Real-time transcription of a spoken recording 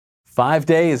5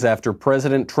 days after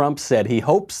President Trump said he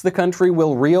hopes the country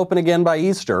will reopen again by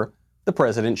Easter, the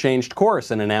president changed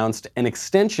course and announced an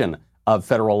extension of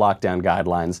federal lockdown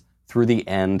guidelines through the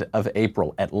end of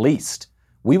April, at least.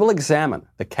 We will examine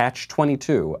the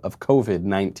Catch-22 of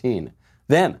COVID-19.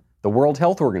 Then, the World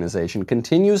Health Organization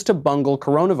continues to bungle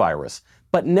coronavirus,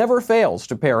 but never fails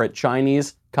to parrot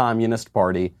Chinese Communist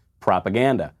Party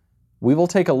propaganda. We will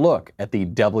take a look at the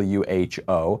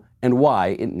WHO and why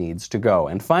it needs to go.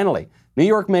 And finally, New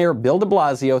York Mayor Bill de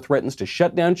Blasio threatens to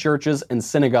shut down churches and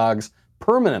synagogues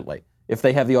permanently if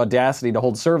they have the audacity to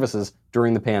hold services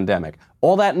during the pandemic.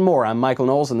 All that and more. I'm Michael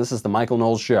Knowles, and this is The Michael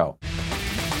Knowles Show.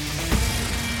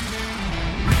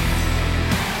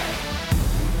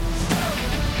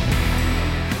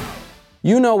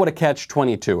 You know what a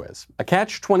Catch-22 is. A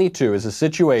Catch-22 is a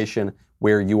situation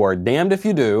where you are damned if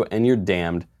you do and you're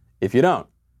damned if you don't.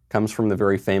 Comes from the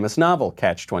very famous novel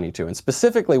Catch-22. And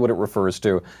specifically what it refers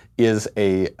to is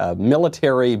a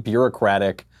military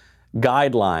bureaucratic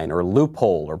guideline or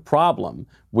loophole or problem,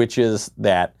 which is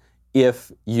that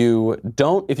if you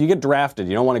get drafted,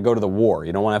 you don't want to go to the war,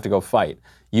 you don't want to have to go fight,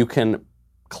 you can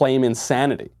claim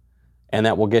insanity, and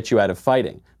that will get you out of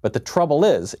fighting. But the trouble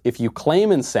is, if you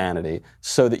claim insanity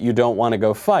so that you don't want to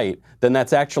go fight, then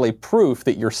that's actually proof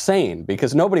that you're sane,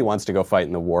 because nobody wants to go fight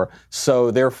in the war.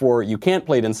 So therefore, you can't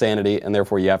plead insanity, and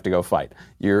therefore you have to go fight.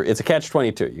 It's a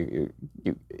catch-22.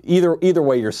 Either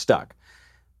way, you're stuck.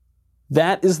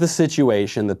 That is the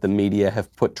situation that the media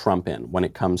have put Trump in when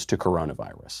it comes to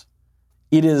coronavirus.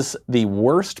 It is the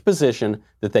worst position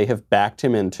that they have backed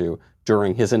him into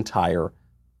during his entire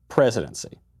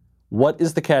presidency. What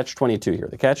is the Catch-22 here?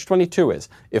 The Catch-22 is,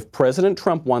 if President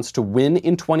Trump wants to win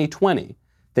in 2020,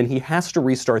 then he has to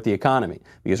restart the economy.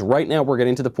 Because right now we're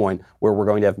getting to the point where we're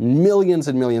going to have millions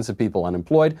and millions of people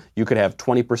unemployed. You could have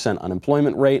 20%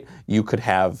 unemployment rate. You could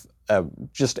have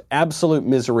just absolute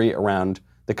misery around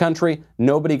the country.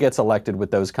 Nobody gets elected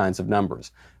with those kinds of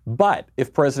numbers. But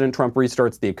if President Trump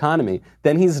restarts the economy,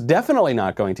 then he's definitely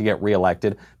not going to get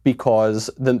reelected, because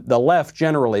the left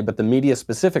generally, but the media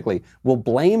specifically, will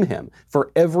blame him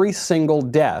for every single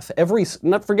death, every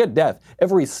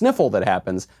sniffle that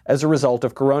happens as a result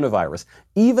of coronavirus.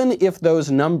 Even if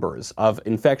those numbers of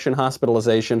infection,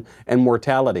 hospitalization, and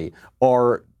mortality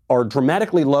are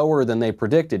dramatically lower than they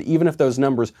predicted, even if those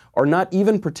numbers are not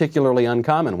even particularly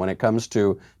uncommon when it comes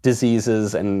to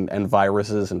diseases and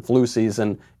viruses and flu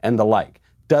season and the like.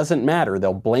 Doesn't matter.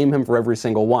 They'll blame him for every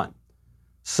single one.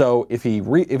 So if he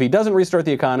doesn't restart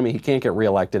the economy, he can't get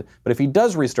reelected. But if he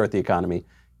does restart the economy,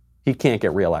 he can't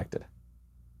get reelected.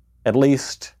 At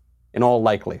least in all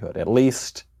likelihood. At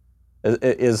least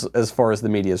as far as the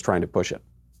media is trying to push it.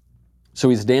 So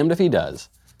he's damned if he does,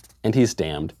 and he's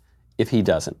damned if he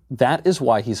doesn't. That is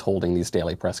why he's holding these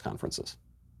daily press conferences.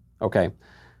 Okay?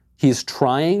 He's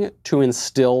trying to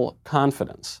instill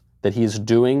confidence that he's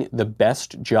doing the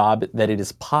best job that it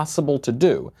is possible to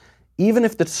do, even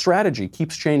if the strategy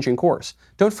keeps changing course.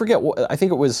 Don't forget, I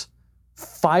think it was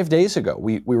 5 days ago,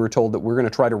 we were told that we're going to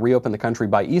try to reopen the country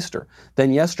by Easter.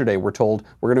 Then yesterday, we're told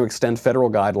we're going to extend federal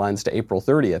guidelines to April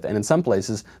 30th. And in some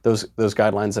places, those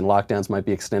guidelines and lockdowns might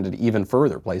be extended even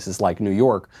further. Places like New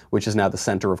York, which is now the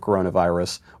center of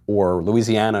coronavirus, or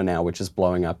Louisiana now, which is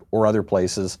blowing up, or other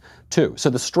places too. So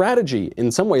the strategy,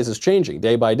 in some ways, is changing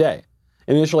day by day.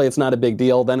 Initially, it's not a big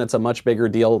deal. Then it's a much bigger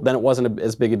deal. Then it wasn't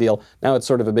as big a deal. Now it's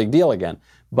sort of a big deal again.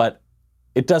 But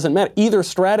it doesn't matter. Either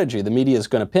strategy, the media is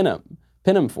going to pin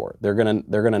him for it. They're going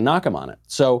to knock him on it.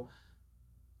 So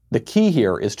the key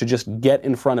here is to just get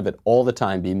in front of it all the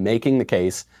time, be making the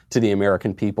case to the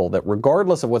American people that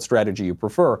regardless of what strategy you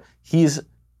prefer, he's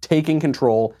taking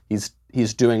control.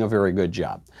 He's doing a very good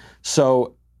job.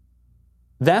 So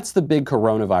that's the big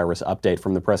coronavirus update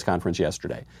from the press conference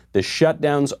yesterday. The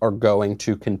shutdowns are going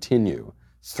to continue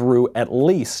through at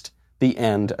least the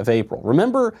end of April.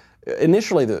 Remember,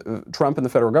 initially, Trump and the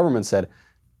federal government said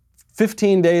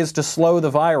 15 days to slow the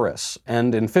virus,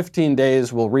 and in 15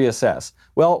 days we'll reassess.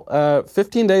 Well,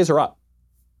 15 days are up.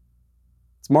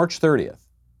 It's March 30th.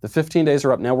 The 15 days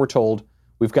are up. Now we're told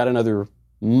we've got another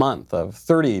month of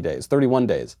 31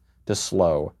 days to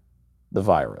slow the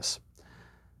virus.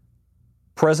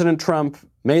 President Trump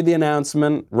made the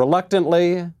announcement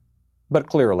reluctantly, but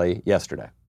clearly yesterday.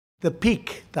 The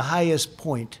peak, the highest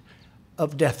point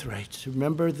of death rates,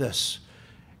 remember this,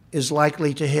 is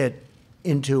likely to hit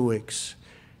in 2 weeks.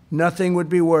 Nothing would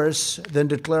be worse than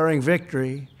declaring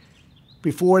victory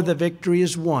before the victory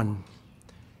is won.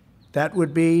 That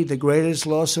would be the greatest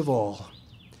loss of all.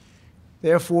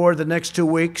 Therefore, the next 2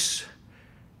 weeks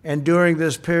and during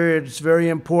this period, it's very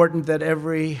important that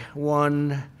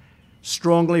everyone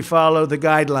strongly follow the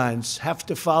guidelines, have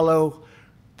to follow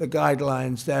the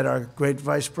guidelines that our great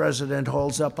vice president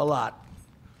holds up a lot.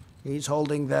 He's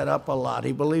holding that up a lot.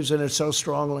 He believes in it so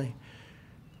strongly.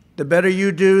 The better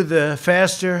you do, the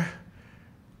faster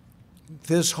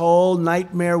this whole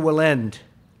nightmare will end.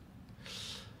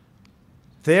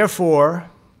 Therefore,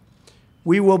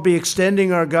 we will be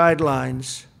extending our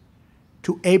guidelines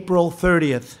to April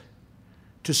 30th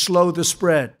to slow the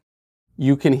spread.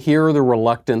 You can hear the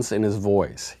reluctance in his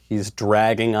voice. He's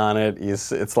dragging on it.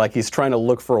 It's like he's trying to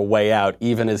look for a way out,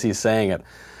 even as he's saying it.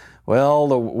 Well,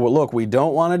 look, we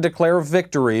don't want to declare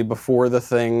victory before the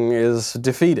thing is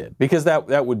defeated, because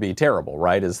that would be terrible,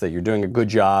 right? Is that you're doing a good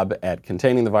job at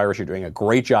containing the virus, you're doing a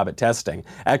great job at testing.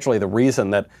 Actually, the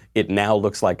reason that it now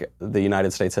looks like the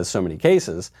United States has so many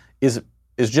cases is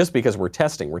just because we're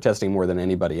testing. We're testing more than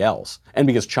anybody else. And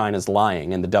because China's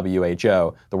lying and the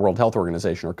WHO, the World Health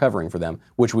Organization, are covering for them,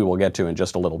 which we will get to in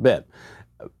just a little bit.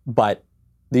 But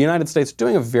the United States is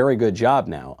doing a very good job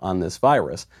now on this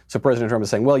virus. So President Trump is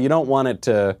saying, well, you don't want it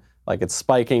to, like, it's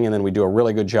spiking and then we do a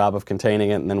really good job of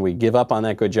containing it and then we give up on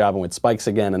that good job and it spikes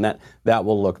again, and that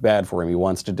will look bad for him. He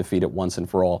wants to defeat it once and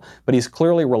for all. But he's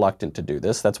clearly reluctant to do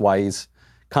this. That's why he's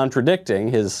contradicting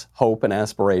his hope and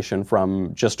aspiration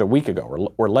from just a week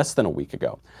ago or less than a week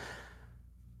ago.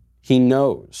 He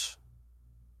knows.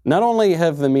 Not only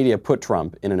have the media put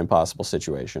Trump in an impossible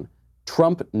situation,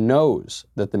 Trump knows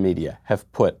that the media have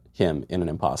put him in an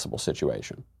impossible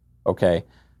situation, okay?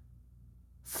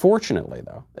 Fortunately,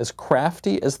 though, as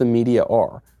crafty as the media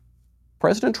are,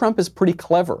 President Trump is pretty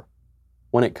clever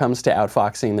when it comes to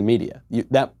outfoxing the media.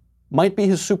 That might be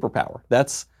his superpower.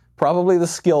 That's probably the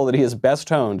skill that he has best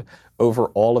honed over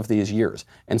all of these years.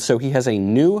 And so he has a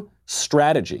new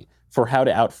strategy for how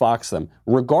to outfox them,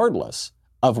 regardless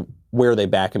of where they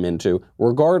back him into,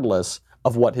 regardless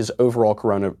of what his overall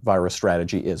coronavirus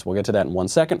strategy is. We'll get to that in 1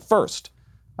 second. First,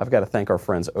 I've got to thank our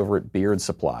friends over at Beard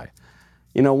Supply.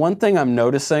 You know, one thing I'm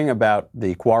noticing about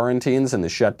the quarantines and the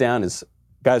shutdown is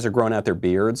guys are growing out their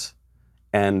beards.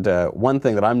 And one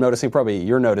thing that I'm noticing, probably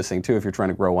you're noticing too if you're trying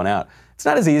to grow one out, it's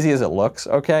not as easy as it looks,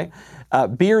 okay?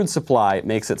 Beard Supply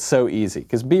makes it so easy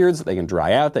because beards, they can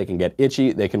dry out, they can get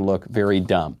itchy, they can look very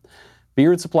dumb.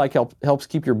 Beard Supply helps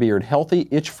keep your beard healthy,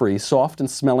 itch-free, soft,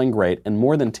 and smelling great, and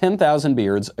more than 10,000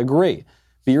 beards agree.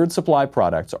 Beard Supply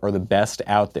products are the best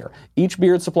out there. Each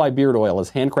Beard Supply beard oil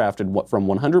is handcrafted from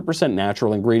 100%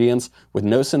 natural ingredients with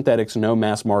no synthetics, no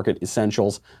mass-market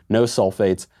essentials, no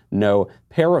sulfates, no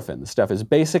paraffin. The stuff is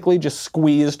basically just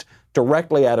squeezed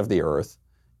directly out of the earth,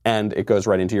 and it goes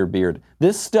right into your beard.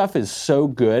 This stuff is so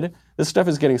good. This stuff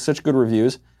is getting such good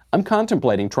reviews. I'm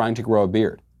contemplating trying to grow a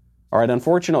beard. All right,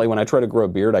 unfortunately, when I try to grow a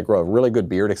beard, I grow a really good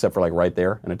beard, except for like right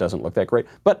there, and it doesn't look that great.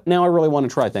 But now I really want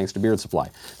to try, thanks to Beard Supply.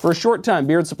 For a short time,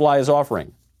 Beard Supply is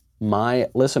offering my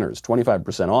listeners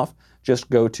 25% off. Just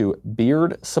go to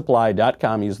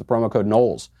beardsupply.com, use the promo code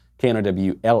Knowles,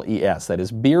 Knowles. That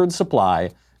is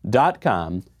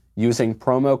beardsupply.com, using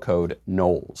promo code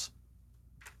Knowles.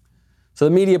 So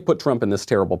the media put Trump in this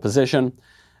terrible position.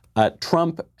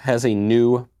 Trump has a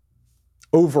new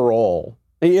overall,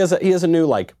 he has a new,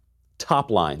 like,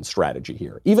 top-line strategy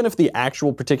here. Even if the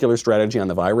actual particular strategy on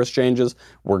the virus changes,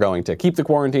 we're going to keep the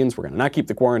quarantines, we're going to not keep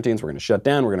the quarantines, we're going to shut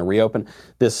down, we're going to reopen.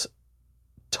 This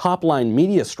top-line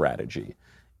media strategy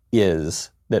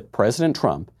is that President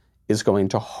Trump is going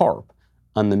to harp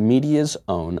on the media's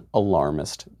own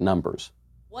alarmist numbers.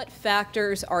 What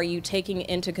factors are you taking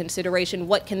into consideration?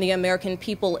 What can the American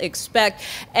people expect?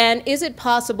 And is it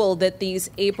possible that these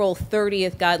April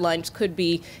 30th guidelines could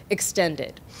be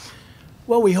extended?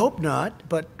 Well, we hope not,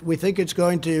 but we think it's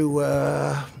going to,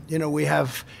 we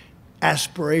have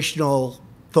aspirational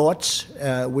thoughts.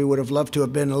 We would have loved to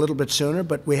have been a little bit sooner,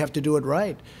 but we have to do it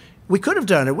right. We could have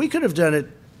done it. We could have done it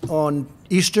on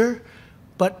Easter,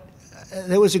 but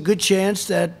there was a good chance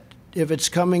that if it's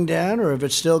coming down or if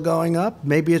it's still going up,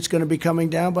 maybe it's going to be coming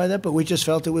down by that, but we just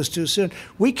felt it was too soon.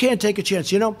 We can't take a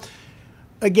chance.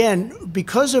 Again,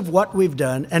 because of what we've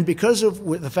done and because of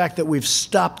the fact that we've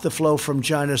stopped the flow from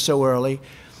China so early,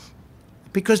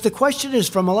 because the question is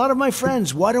from a lot of my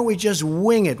friends, why don't we just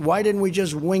wing it? Why didn't we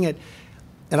just wing it?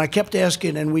 And I kept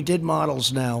asking, and we did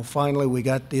models now. Finally, we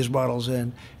got these models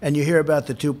in. And you hear about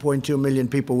the 2.2 million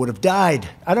people would have died.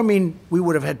 I don't mean we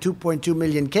would have had 2.2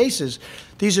 million cases.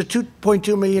 These are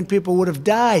 2.2 million people would have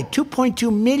died.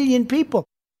 2.2 million people.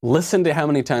 Listen to how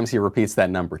many times he repeats that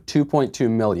number,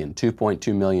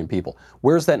 2.2 million people.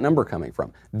 Where's that number coming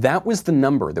from? That was the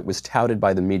number that was touted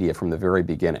by the media from the very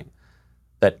beginning,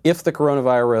 that if the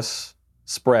coronavirus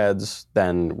spreads,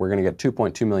 then we're going to get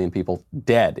 2.2 million people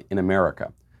dead in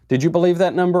America. Did you believe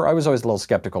that number? I was always a little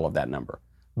skeptical of that number.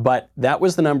 But that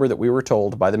was the number that we were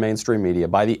told by the mainstream media,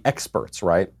 by the experts,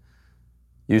 right?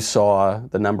 You saw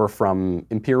the number from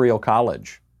Imperial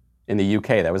College in the UK.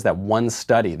 That was that one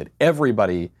study that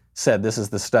everybody said this is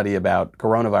the study about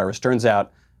coronavirus. Turns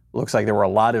out, looks like there were a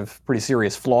lot of pretty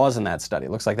serious flaws in that study.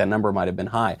 It looks like that number might have been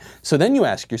high. So then you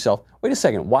ask yourself, wait a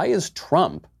second, why is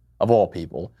Trump, of all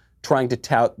people, trying to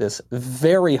tout this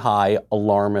very high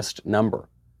alarmist number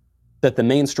that the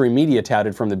mainstream media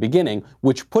touted from the beginning,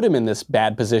 which put him in this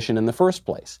bad position in the first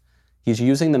place? He's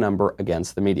using the number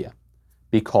against the media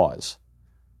because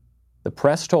the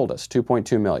press told us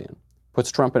 2.2 million.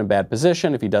 Puts Trump in a bad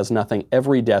position. If he does nothing,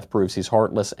 every death proves he's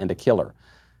heartless and a killer.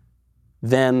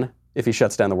 Then, if he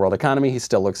shuts down the world economy, he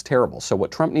still looks terrible. So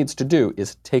what Trump needs to do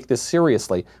is take this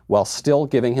seriously while still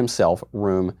giving himself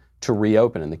room to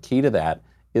reopen. And the key to that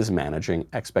is managing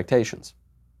expectations.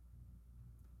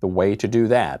 The way to do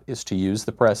that is to use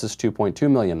the press's 2.2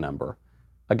 million number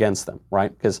against them,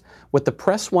 right? Because what the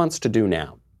press wants to do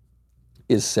now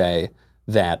is say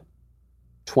that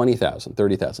 20,000,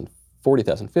 30,000,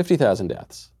 40,000, 50,000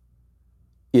 deaths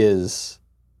is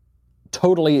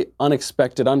totally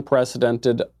unexpected,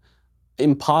 unprecedented,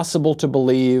 impossible to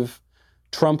believe.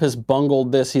 Trump has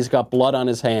bungled this. He's got blood on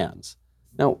his hands.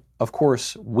 Now, of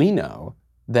course, we know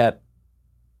that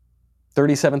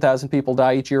 37,000 people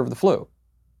die each year of the flu,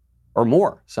 or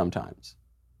more sometimes.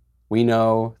 We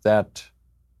know that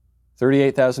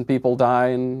 38,000 people die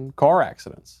in car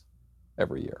accidents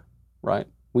every year, right?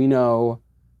 We know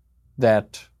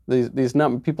that these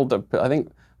people, I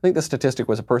think the statistic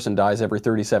was a person dies every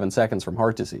 37 seconds from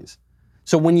heart disease.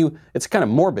 So it's kind of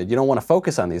morbid. You don't want to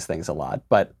focus on these things a lot,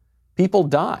 but people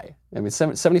die. I mean,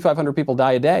 7,500 people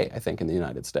die a day, I think, in the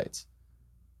United States.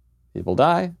 People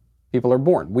die, people are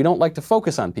born. We don't like to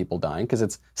focus on people dying because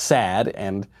it's sad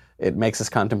and it makes us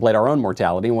contemplate our own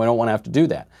mortality, and we don't want to have to do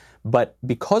that. But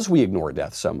because we ignore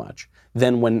death so much,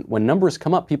 then when numbers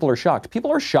come up, people are shocked.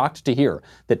 People are shocked to hear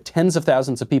that tens of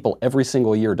thousands of people every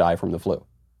single year die from the flu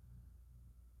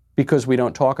because we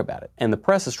don't talk about it. And the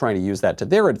press is trying to use that to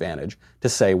their advantage to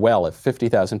say, well, if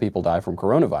 50,000 people die from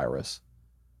coronavirus,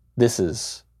 this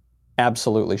is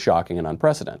absolutely shocking and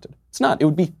unprecedented. It's not. It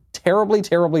would be terribly,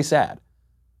 terribly sad.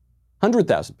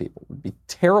 100,000 people would be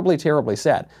terribly, terribly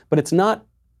sad. But it's not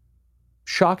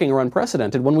shocking or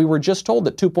unprecedented when we were just told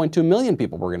that 2.2 million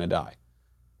people were going to die.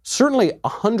 Certainly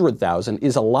 100,000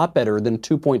 is a lot better than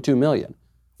 2.2 million,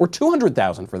 or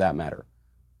 200,000 for that matter,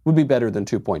 would be better than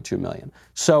 2.2 million.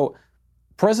 So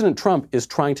President Trump is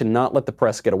trying to not let the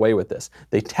press get away with this.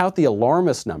 They tout the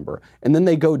alarmist number, and then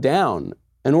they go down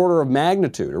an order of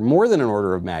magnitude, or more than an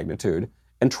order of magnitude,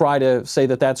 and try to say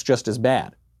that that's just as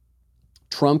bad.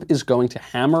 Trump is going to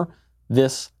hammer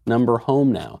this number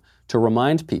home now to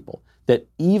remind people that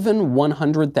even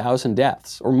 100,000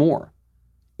 deaths or more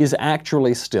is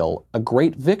actually still a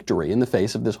great victory in the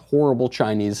face of this horrible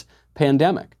Chinese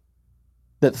pandemic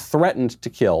that threatened to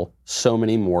kill so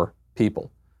many more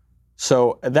people.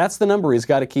 So that's the number he's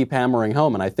got to keep hammering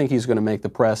home, and I think he's going to make the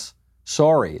press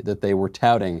sorry that they were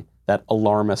touting that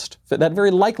that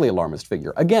very likely alarmist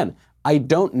figure. Again, I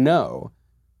don't know,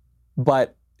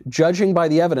 but judging by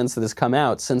the evidence that has come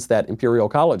out since that Imperial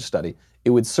College study,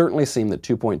 it would certainly seem that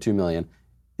 2.2 million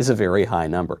is a very high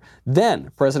number.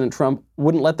 Then President Trump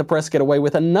wouldn't let the press get away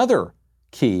with another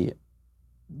key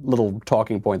little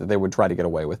talking point that they would try to get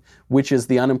away with, which is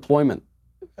the unemployment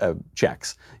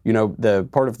checks. You know, the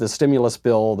part of the stimulus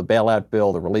bill, the bailout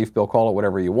bill, the relief bill, call it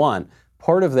whatever you want,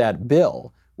 part of that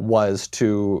bill was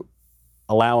to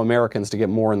allow Americans to get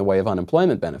more in the way of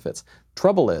unemployment benefits.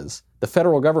 Trouble is, the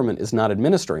federal government is not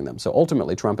administering them, so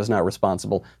ultimately Trump is not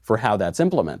responsible for how that's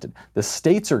implemented. The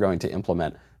states are going to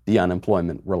implement the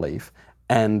unemployment relief,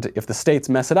 and if the states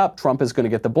mess it up, Trump is going to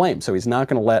get the blame, so he's not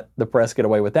going to let the press get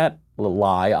away with that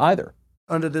lie either.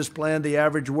 Under this plan, the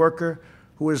average worker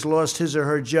who has lost his or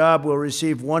her job will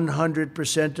receive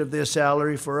 100% of their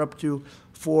salary for up to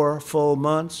 4 full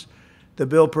months. The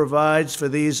bill provides for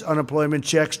these unemployment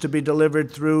checks to be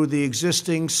delivered through the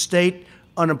existing state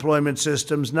unemployment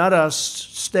systems, not us,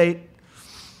 state.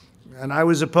 And I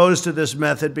was opposed to this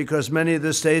method because many of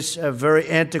the states have very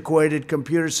antiquated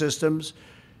computer systems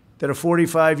that are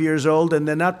 45 years old, and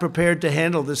they're not prepared to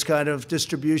handle this kind of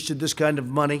distribution, this kind of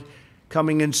money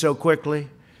coming in so quickly.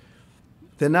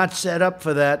 They're not set up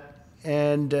for that,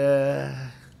 and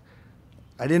I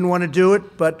didn't want to do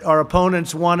it, but our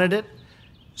opponents wanted it,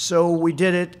 so we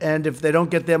did it. And if they don't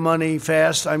get their money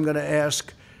fast, I'm going to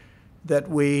ask that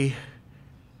we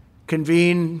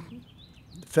convene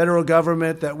the federal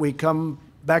government, that we come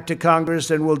back to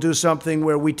Congress, and we'll do something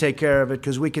where we take care of it,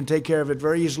 because we can take care of it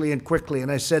very easily and quickly,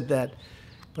 and I said that.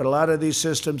 But a lot of these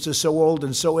systems are so old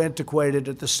and so antiquated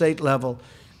at the state level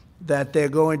that they're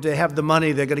going to have the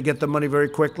money. They're going to get the money very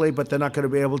quickly, but they're not going to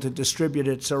be able to distribute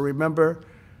it. So remember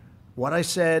what I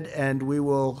said, and we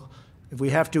will, if we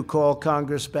have to, call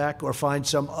Congress back or find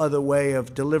some other way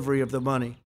of delivery of the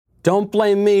money. Don't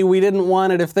blame me. We didn't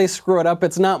want it. If they screw it up,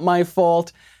 it's not my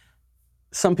fault.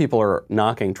 Some people are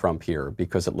knocking Trump here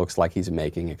because it looks like he's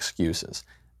making excuses.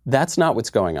 That's not what's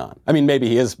going on. I mean, maybe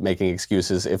he is making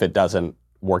excuses if it doesn't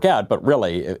work out, but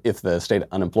really, if the state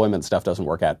unemployment stuff doesn't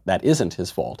work out, that isn't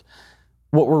his fault.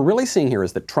 What we're really seeing here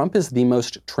is that Trump is the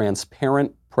most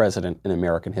transparent president in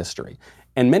American history.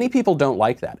 And many people don't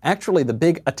like that. Actually, the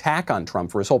big attack on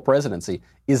Trump for his whole presidency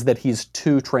is that he's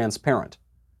too transparent.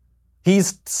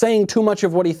 He's saying too much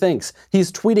of what he thinks.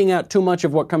 He's tweeting out too much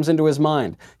of what comes into his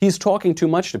mind. He's talking too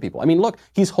much to people. I mean, look,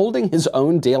 he's holding his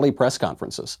own daily press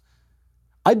conferences.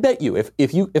 I bet you,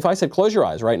 if I said close your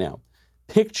eyes right now,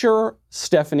 picture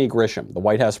Stephanie Grisham, the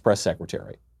White House press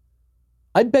secretary.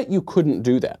 I bet you couldn't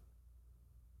do that.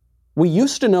 We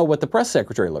used to know what the press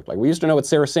secretary looked like. We used to know what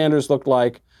Sarah Sanders looked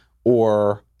like,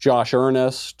 or Josh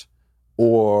Earnest,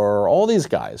 or all these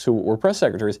guys who were press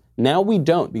secretaries. Now we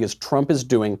don't, because Trump is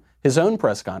doing his own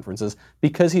press conferences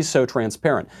because he's so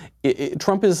transparent.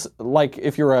 Trump is like,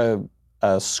 if you're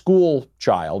a school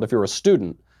child, if you're a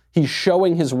student, he's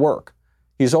showing his work.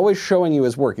 He's always showing you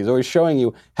his work. He's always showing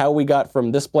you how we got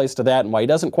from this place to that and why he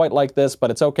doesn't quite like this, but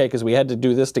it's okay because we had to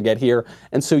do this to get here.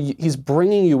 And so he's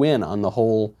bringing you in on the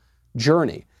whole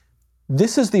journey.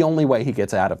 This is the only way he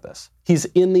gets out of this. He's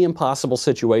in the impossible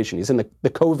situation. He's in the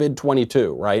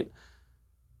COVID-22, right?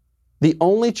 The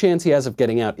only chance he has of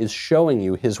getting out is showing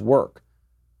you his work.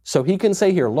 So he can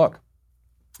say here, look,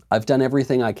 I've done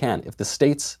everything I can. If the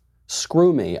states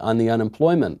screw me on the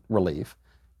unemployment relief,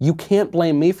 you can't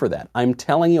blame me for that. I'm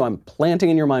telling you, I'm planting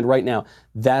in your mind right now,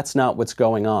 that's not what's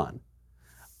going on.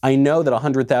 I know that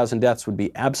 100,000 deaths would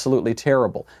be absolutely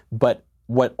terrible, but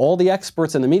what all the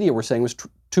experts in the media were saying was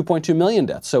 2.2 million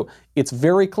deaths. So it's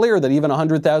very clear that even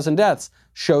 100,000 deaths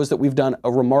shows that we've done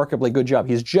a remarkably good job.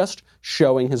 He's just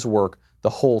showing his work the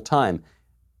whole time.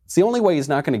 It's the only way he's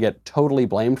not going to get totally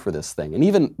blamed for this thing. And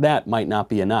even that might not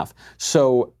be enough.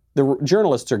 So the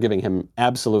journalists are giving him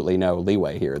absolutely no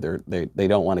leeway here. They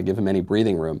don't want to give him any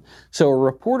breathing room. So a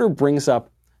reporter brings up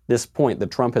this point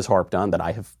that Trump has harped on, that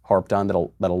I have harped on, that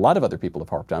a lot of other people have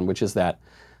harped on, which is that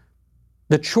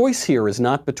the choice here is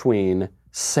not between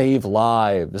save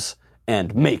lives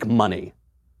and make money.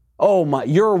 Oh my,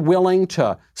 you're willing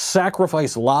to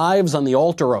sacrifice lives on the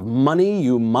altar of money,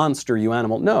 you monster, you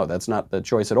animal. No, that's not the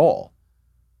choice at all.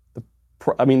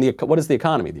 What is the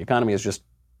economy? The economy is just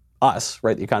us,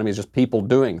 right? The economy is just people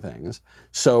doing things.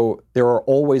 So there are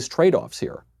always trade-offs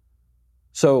here.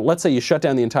 So let's say you shut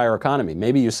down the entire economy.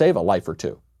 Maybe you save a life or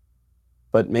two,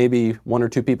 but maybe one or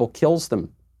two people kill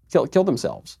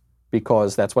themselves,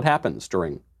 because that's what happens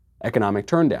during economic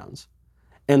turndowns.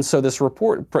 And so this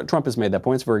report, Trump has made that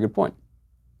point. It's a very good point.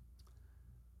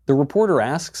 The reporter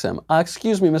asks him,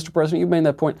 excuse me, Mr. President, you've made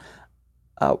that point.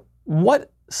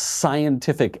 What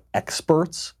scientific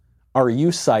experts are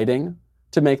you citing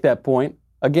to make that point?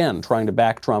 Again, trying to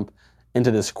back Trump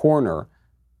into this corner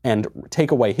and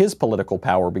take away his political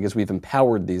power because we've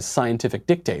empowered these scientific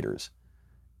dictators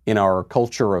in our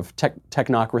culture of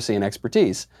technocracy and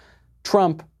expertise.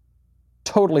 Trump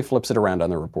totally flips it around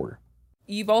on the reporter.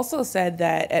 You've also said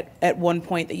that at one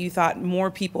point that you thought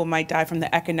more people might die from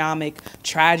the economic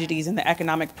tragedies and the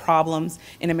economic problems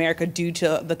in America due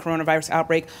to the coronavirus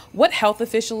outbreak. What health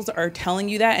officials are telling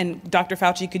you that? And Dr.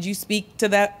 Fauci, could you speak to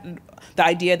that, the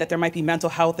idea that there might be mental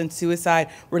health and suicide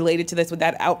related to this? Would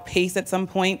that outpace at some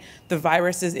point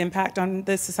the impact on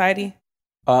this society?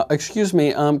 Excuse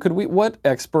me, what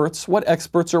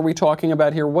experts are we talking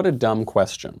about here? What a dumb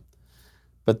question.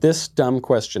 But this dumb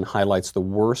question highlights the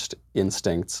worst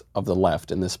instincts of the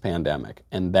left in this pandemic.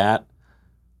 And that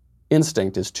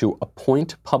instinct is to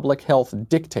appoint public health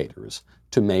dictators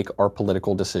to make our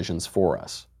political decisions for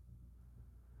us.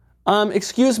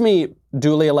 Excuse me,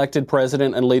 duly elected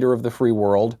president and leader of the free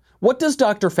world, what does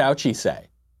Dr. Fauci say?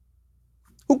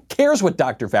 Who cares what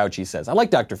Dr. Fauci says? I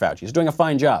like Dr. Fauci. He's doing a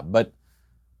fine job, but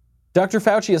Dr.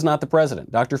 Fauci is not the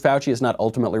president. Dr. Fauci is not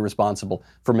ultimately responsible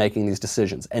for making these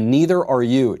decisions. And neither are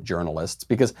you, journalists,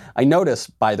 because I notice,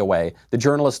 by the way, the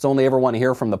journalists only ever want to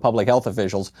hear from the public health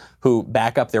officials who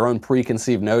back up their own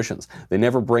preconceived notions. They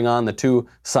never bring on the two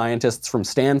scientists from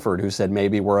Stanford who said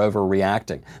maybe we're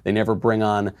overreacting. They never bring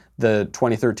on the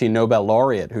 2013 Nobel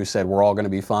laureate who said we're all going to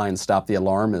be fine, stop the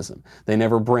alarmism. They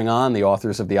never bring on the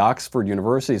authors of the Oxford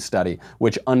University study,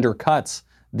 which undercuts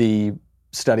the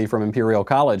study from Imperial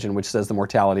College in which says the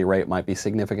mortality rate might be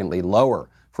significantly lower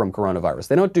from coronavirus.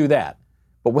 They don't do that.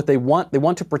 But what they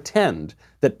want to pretend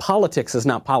that politics is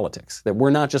not politics, that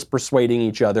we're not just persuading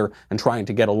each other and trying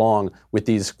to get along with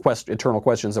these eternal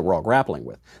questions that we're all grappling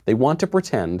with. They want to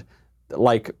pretend,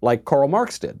 like Karl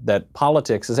Marx did, that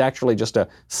politics is actually just a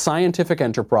scientific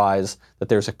enterprise, that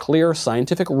there's a clear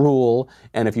scientific rule,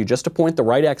 and if you just appoint the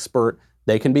right expert,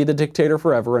 they can be the dictator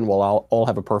forever and we'll all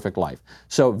have a perfect life.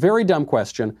 So, very dumb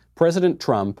question. President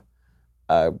Trump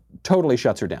totally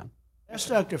shuts her down. Ask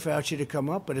Dr. Fauci to come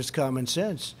up, but it's common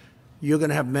sense. You're going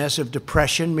to have massive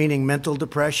depression, meaning mental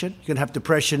depression. You're going to have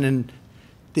depression in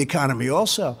the economy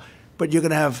also, but you're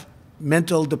going to have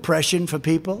mental depression for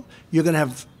people. You're going to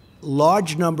have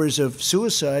large numbers of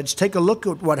suicides. Take a look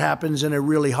at what happens in a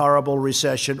really horrible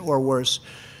recession or worse.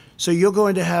 So you're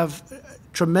going to have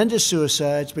tremendous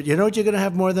suicides, but you know what you're going to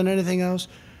have more than anything else?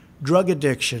 Drug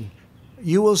addiction.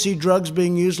 You will see drugs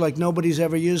being used like nobody's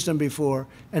ever used them before,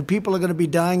 and people are going to be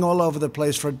dying all over the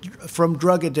place from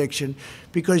drug addiction,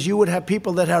 because you would have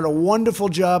people that had a wonderful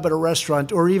job at a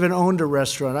restaurant or even owned a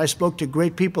restaurant. I spoke to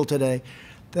great people today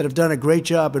that have done a great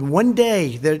job, and one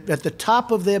day they're at the top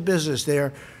of their business.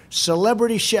 They're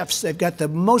celebrity chefs. They've got the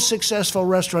most successful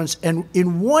restaurants, and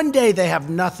in one day they have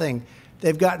nothing.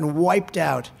 They've gotten wiped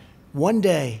out one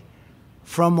day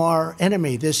from our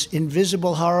enemy, this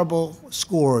invisible, horrible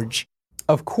scourge.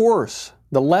 Of course,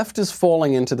 the left is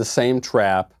falling into the same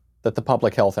trap that the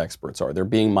public health experts are. They're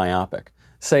being myopic.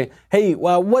 Say, hey,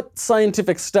 well, what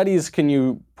scientific studies can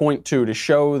you point to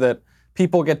show that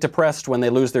people get depressed when they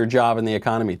lose their job and the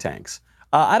economy tanks?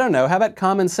 I don't know. How about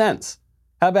common sense?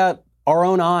 How about our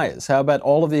own eyes? How about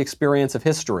all of the experience of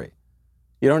history?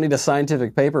 You don't need a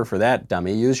scientific paper for that,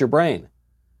 dummy. Use your brain.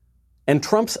 And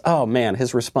Trump's, oh man,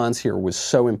 his response here was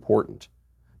so important.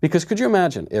 Because could you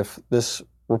imagine if this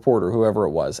reporter, whoever it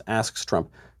was, asks Trump,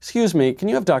 excuse me, can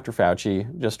you have Dr.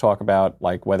 Fauci just talk about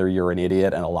like whether you're an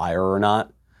idiot and a liar or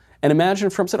not? And imagine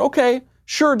if Trump said, okay,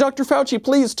 sure, Dr. Fauci,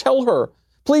 please tell her.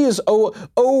 Please,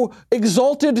 oh,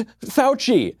 exalted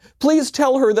Fauci, please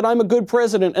tell her that I'm a good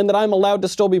president and that I'm allowed to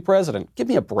still be president. Give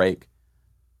me a break.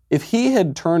 If he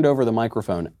had turned over the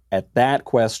microphone at that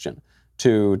question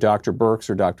to Dr. Birx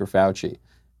or Dr. Fauci,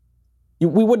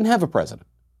 we wouldn't have a president.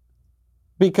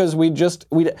 Because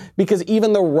because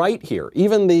even the right here,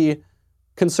 even the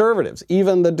conservatives,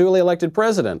 even the duly elected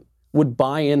president would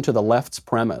buy into the left's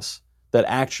premise that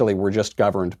actually we're just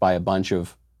governed by a bunch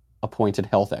of appointed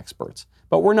health experts.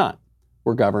 But we're not.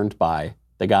 We're governed by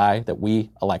the guy that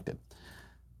we elected.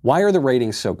 Why are the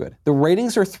ratings so good? The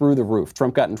ratings are through the roof.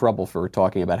 Trump got in trouble for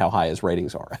talking about how high his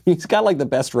ratings are. He's got like the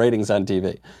best ratings on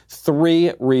TV.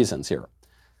 3 reasons here.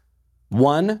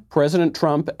 1, President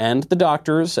Trump and the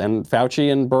doctors and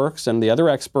Fauci and Birx and the other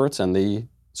experts and the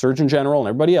Surgeon General and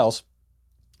everybody else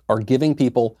are giving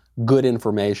people good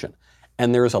information.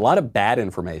 And there's a lot of bad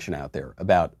information out there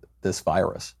about this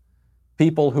virus.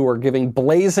 People who are giving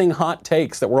blazing hot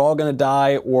takes that we're all going to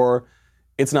die or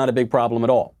it's not a big problem at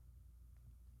all.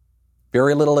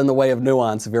 Very little in the way of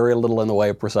nuance, very little in the way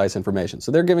of precise information.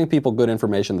 So they're giving people good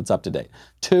information that's up to date.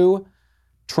 2,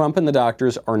 Trump and the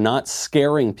doctors are not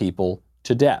scaring people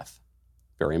to death.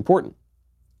 Very important.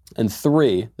 And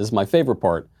 3, this is my favorite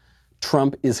part,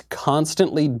 Trump is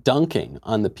constantly dunking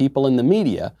on the people in the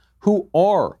media who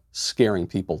are scaring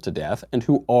people to death and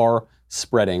who are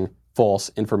spreading false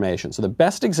information. So the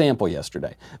best example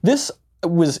yesterday, this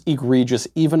was egregious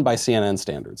even by CNN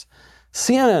standards.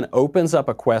 CNN opens up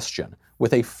a question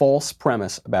with a false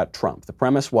premise about Trump. The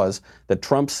premise was that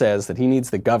Trump says that he needs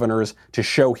the governors to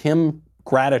show him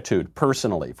gratitude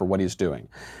personally for what he's doing.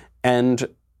 And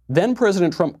then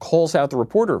President Trump calls out the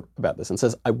reporter about this and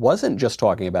says, I wasn't just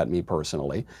talking about me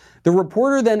personally. The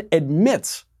reporter then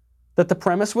admits that the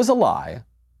premise was a lie.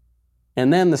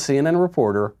 And then the CNN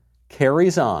reporter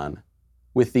carries on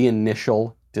with the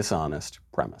initial dishonest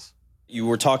premise. You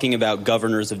were talking about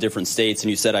governors of different states, and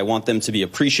you said, I want them to be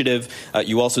appreciative.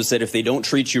 You also said, if they don't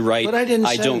treat you right,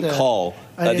 I don't call.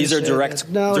 These are direct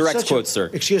quotes, sir.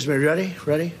 Excuse me.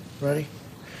 Ready?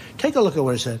 Take a look at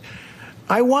what I said.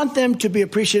 I want them to be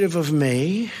appreciative of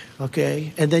me,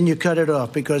 okay? And then you cut it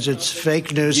off because it's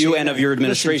fake news. You and of your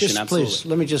administration, Listen, absolutely. Please,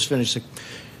 let me just finish.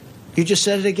 You just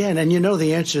said it again, and you know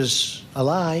the answer's a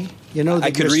lie. You know that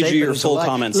I could read you your full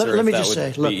comments, sir, let me if just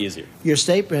that say, would be easier. Your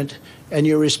statement and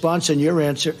your response and your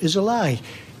answer is a lie.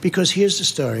 Because here's the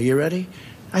story. You ready?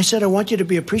 I said, I want you to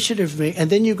be appreciative of me, and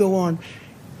then you go on,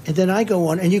 and then I go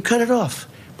on, and you cut it off.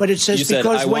 But it says, you said,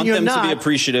 because I when want you're them not, to be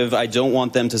appreciative. I don't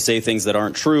want them to say things that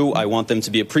aren't true. I want them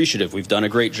to be appreciative. We've done a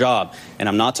great job. And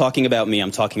I'm not talking about me. I'm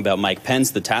talking about Mike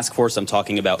Pence, the task force. I'm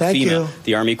talking about FEMA,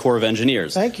 the Army Corps of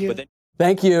Engineers. Thank you.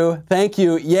 Thank you. Thank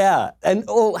you. Yeah. And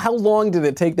how long did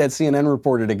it take that CNN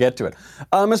reporter to get to it?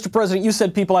 Mr. President, you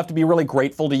said people have to be really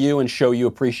grateful to you and show you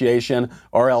appreciation,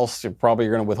 or else you're probably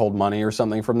going to withhold money or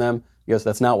something from them. He goes,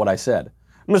 that's not what I said.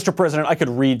 Mr. President, I could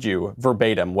read you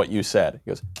verbatim what you said. He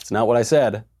goes, it's not what I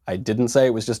said. I didn't say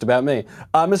it was just about me.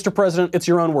 Mr. President, it's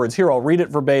your own words. Here, I'll read it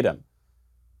verbatim.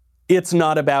 It's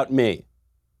not about me.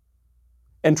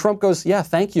 And Trump goes, yeah,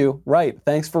 thank you. Right.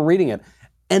 Thanks for reading it.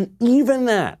 And even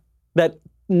that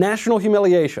national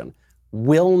humiliation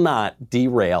will not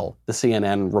derail the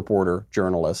CNN reporter,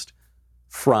 journalist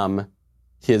from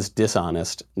his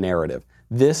dishonest narrative.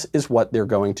 This is what they're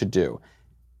going to do.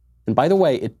 And by the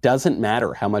way, it doesn't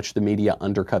matter how much the media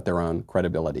undercut their own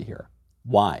credibility here.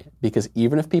 Why? Because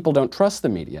even if people don't trust the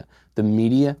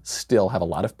media still have a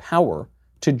lot of power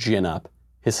to gin up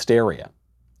hysteria.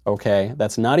 Okay?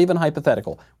 That's not even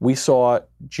hypothetical. We saw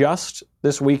just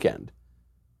this weekend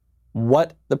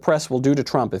what the press will do to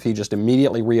Trump if he just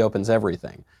immediately reopens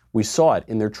everything. We saw it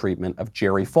in their treatment of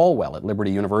Jerry Falwell at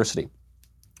Liberty University.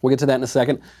 We'll get to that in a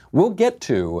second. We'll get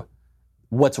to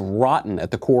what's rotten at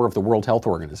the core of the World Health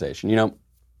Organization. You know,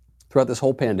 throughout this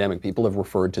whole pandemic, people have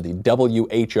referred to the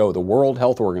WHO, the World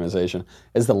Health Organization,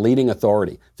 as the leading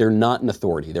authority. They're not an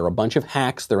authority. They're a bunch of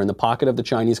hacks. They're in the pocket of the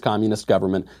Chinese Communist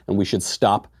government, and we should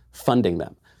stop funding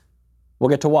them. We'll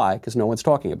get to why, because no one's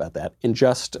talking about that in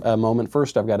just a moment.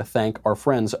 First, I've got to thank our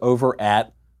friends over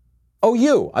at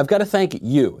OU. I've got to thank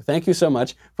you. Thank you so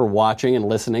much for watching and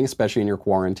listening, especially in your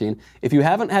quarantine. If you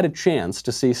haven't had a chance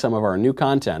to see some of our new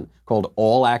content called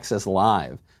All Access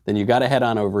Live, then you got to head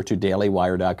on over to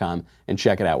dailywire.com and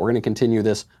check it out. We're going to continue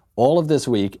this all of this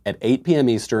week at 8 p.m.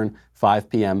 Eastern, 5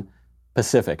 p.m.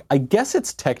 Pacific. I guess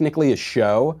it's technically a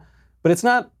show, but it's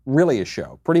not really a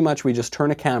show. Pretty much we just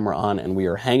turn a camera on and we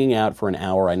are hanging out for an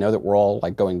hour. I know that we're all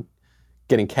like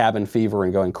getting cabin fever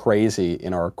and going crazy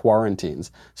in our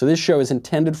quarantines. So this show is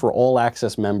intended for all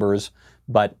access members,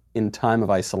 but in time of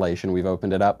isolation, we've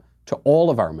opened it up to all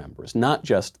of our members, not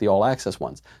just the all access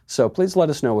ones. So please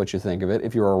let us know what you think of it.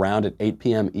 If you're around at 8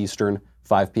 p.m. Eastern,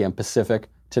 5 p.m. Pacific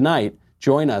tonight,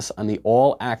 join us on the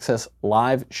All Access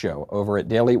Live show over at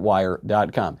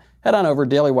dailywire.com. Head on over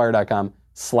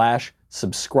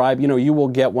dailywire.com/subscribe. You know, you will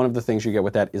get one of the things you get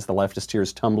with that is the Leftist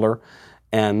Tears Tumblr.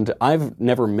 And I've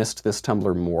never missed this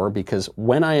Tumblr more because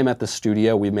when I am at the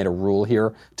studio, we've made a rule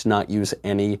here to not use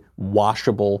any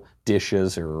washable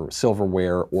dishes or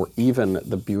silverware or even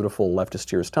the beautiful Leftist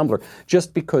Tears Tumbler,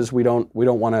 just because we don't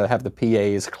want to have the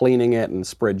PAs cleaning it and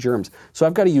spread germs. So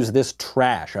I've got to use this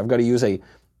trash. I've got to use a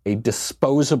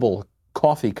disposable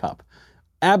coffee cup.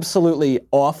 Absolutely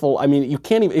awful. I mean, you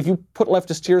can't even, if you put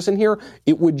Leftist Tears in here,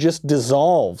 it would just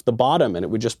dissolve the bottom and it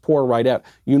would just pour right out.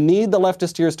 You need the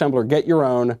Leftist Tears tumbler. Get your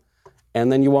own,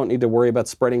 and then you won't need to worry about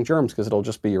spreading germs because it'll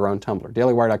just be your own tumbler.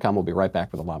 DailyWire.com will be right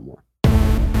back with a lot more.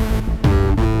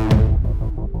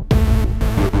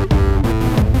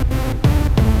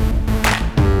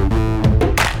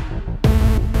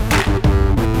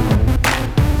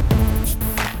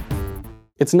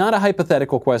 It's not a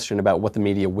hypothetical question about what the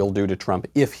media will do to Trump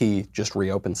if he just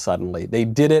reopens suddenly. They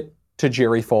did it to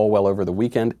Jerry Falwell over the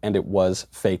weekend, and it was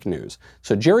fake news.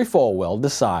 So Jerry Falwell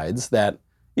decides that,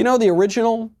 you know, the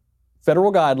original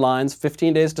federal guidelines,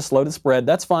 15 days to slow the spread,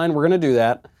 that's fine, we're going to do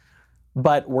that.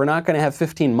 But we're not going to have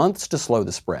 15 months to slow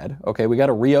the spread. Okay, we got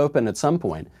to reopen at some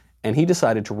point. And he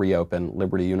decided to reopen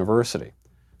Liberty University.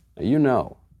 Now, you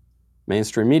know,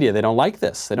 mainstream media, they don't like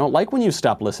this. They don't like when you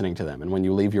stop listening to them and when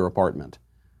you leave your apartment.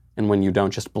 And when you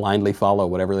don't just blindly follow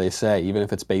whatever they say, even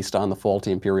if it's based on the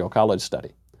faulty Imperial College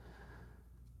study.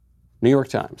 New York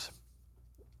Times.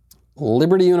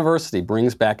 Liberty University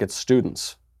brings back its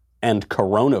students and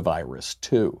coronavirus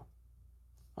too.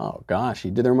 Oh gosh,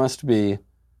 coronavirus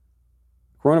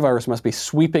must be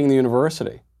sweeping the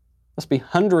university. Must be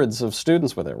hundreds of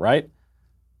students with it, right?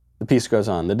 The piece goes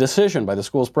on. The decision by the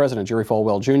school's president, Jerry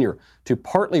Falwell Jr., to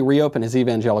partly reopen his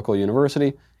evangelical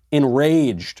university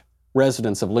enraged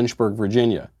residents of Lynchburg,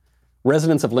 Virginia.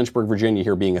 Residents of Lynchburg, Virginia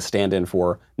here being a stand-in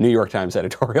for New York Times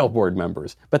editorial board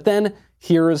members. But then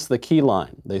here's the key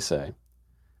line, they say.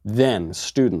 Then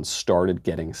students started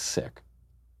getting sick.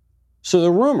 So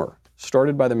the rumor,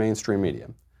 started by the mainstream media,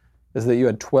 is that you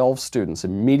had 12 students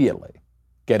immediately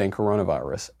getting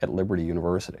coronavirus at Liberty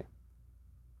University.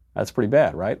 That's pretty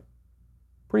bad, right?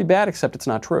 Pretty bad, except it's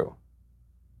not true.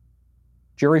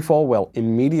 Jerry Falwell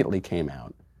immediately came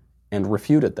out and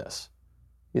refuted this.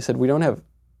 He said, we don't have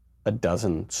a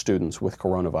dozen students with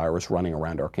coronavirus running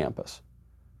around our campus.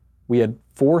 We had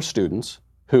 4 students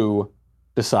who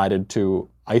decided to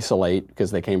isolate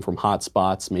because they came from hot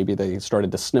spots. Maybe they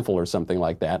started to sniffle or something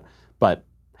like that, but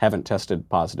haven't tested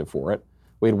positive for it.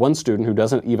 We had one student who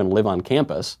doesn't even live on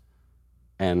campus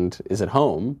and is at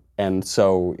home, and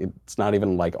so it's not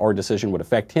even like our decision would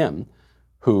affect him,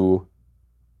 who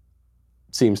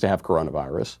seems to have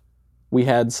coronavirus. We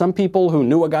had some people who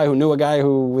knew a guy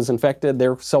who was infected.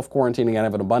 They're self-quarantining out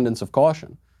of an abundance of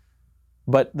caution.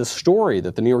 But the story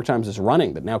that the New York Times is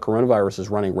running, that now coronavirus is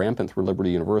running rampant through Liberty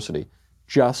University,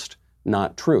 just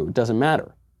not true. It doesn't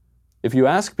matter. If you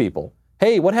ask people,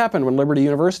 hey, what happened when Liberty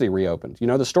University reopened? You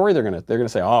know the story they're gonna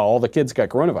say, oh, all the kids got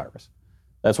coronavirus.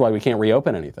 That's why we can't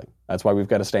reopen anything. That's why we've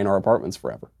got to stay in our apartments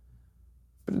forever.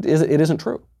 But it isn't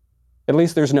true. At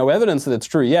least there's no evidence that it's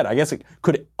true yet. I guess it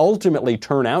could ultimately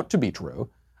turn out to be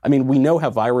true. I mean, we know how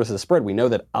viruses spread. We know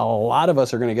that a lot of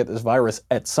us are going to get this virus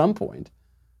at some point,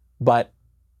 but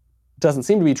it doesn't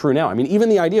seem to be true now. I mean, even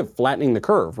the idea of flattening the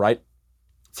curve, right?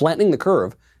 Flattening the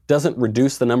curve doesn't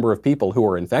reduce the number of people who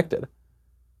are infected.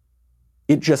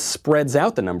 It just spreads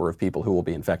out the number of people who will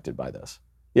be infected by this.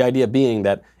 The idea being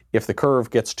that if the curve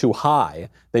gets too high,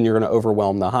 then you're going to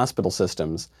overwhelm the hospital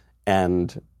systems,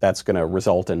 and that's going to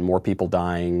result in more people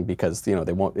dying because, you know,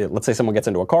 they won't. Let's say someone gets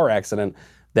into a car accident,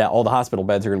 that all the hospital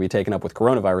beds are going to be taken up with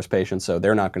coronavirus patients, so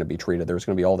they're not going to be treated. There's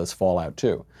going to be all this fallout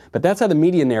too. But that's how the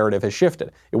media narrative has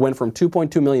shifted. It went from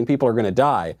 2.2 million people are going to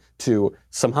die to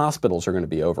some hospitals are going to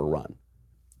be overrun.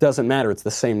 Doesn't matter. It's the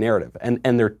same narrative,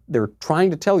 and they're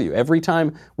trying to tell you every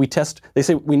time we test. They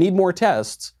say we need more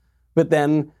tests, but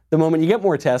then the moment you get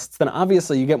more tests, then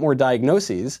obviously you get more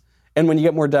diagnoses. And when you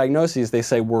get more diagnoses, they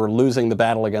say we're losing the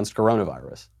battle against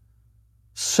coronavirus.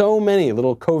 So many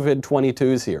little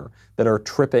COVID-22s here that are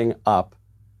tripping up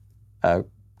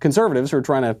conservatives who are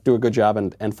trying to do a good job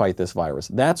and fight this virus.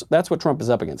 That's what Trump is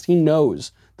up against. He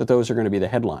knows that those are going to be the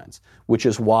headlines, which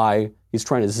is why he's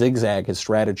trying to zigzag his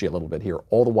strategy a little bit here,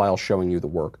 all the while showing you the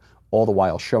work, all the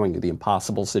while showing you the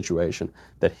impossible situation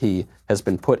that he has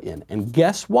been put in. And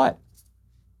guess what?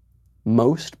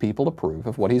 Most people approve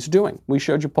of what he's doing. We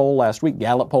showed you a poll last week.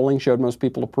 Gallup polling showed most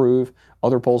people approve.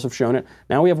 Other polls have shown it.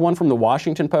 Now we have one from the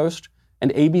Washington Post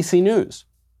and ABC News,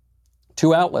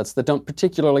 two outlets that don't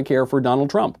particularly care for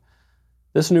Donald Trump.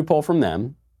 This new poll from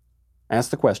them asks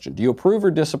the question, do you approve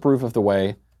or disapprove of the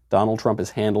way Donald Trump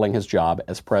is handling his job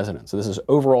as president? So this is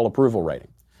overall approval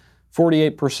rating.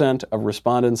 48% of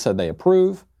respondents said they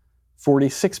approve.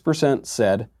 46%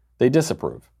 said they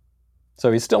disapprove.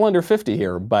 So he's still under 50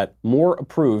 here, but more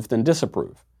approve than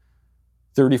disapprove.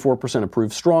 34%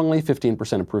 approve strongly,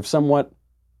 15% approve somewhat,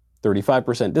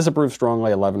 35% disapprove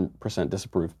strongly, 11%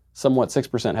 disapprove somewhat,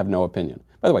 6% have no opinion.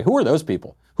 By the way, who are those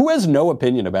people? Who has no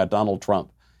opinion about Donald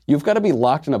Trump? You've got to be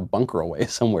locked in a bunker away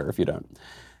somewhere if you don't.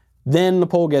 Then the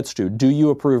poll gets to, do you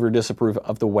approve or disapprove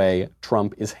of the way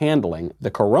Trump is handling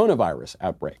the coronavirus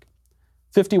outbreak?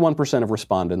 51% of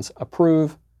respondents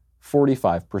approve,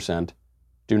 45%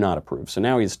 do not approve. So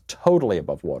now he's totally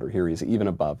above water here. He's even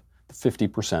above the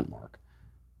 50% mark.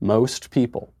 Most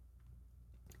people,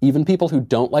 even people who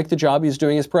don't like the job he's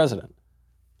doing as president,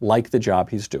 like the job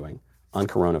he's doing on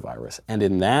coronavirus. And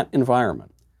in that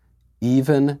environment,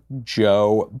 even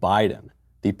Joe Biden,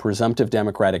 the presumptive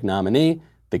Democratic nominee,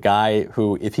 the guy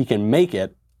who, if he can make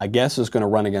it, I guess is going to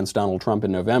run against Donald Trump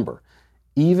in November,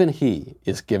 even he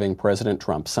is giving President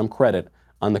Trump some credit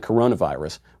on the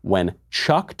coronavirus when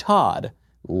Chuck Todd,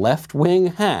 left-wing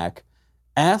hack,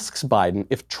 asks Biden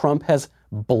if Trump has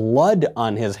blood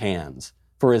on his hands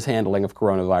for his handling of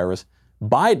coronavirus.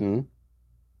 Biden,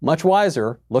 much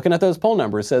wiser, looking at those poll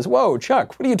numbers, says, whoa,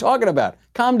 Chuck, what are you talking about?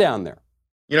 Calm down there.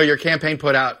 You know, your campaign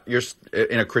put out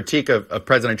in a critique of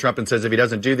President Trump and says if he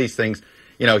doesn't do these things,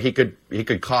 you know, he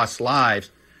could cost lives.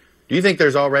 Do you think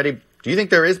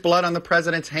there is blood on the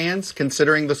president's hands,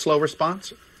 considering the slow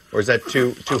response? Or is that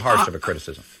too harsh of a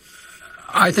criticism?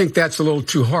 I think that's a little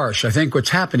too harsh. I think what's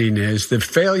happening is the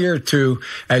failure to,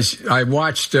 as I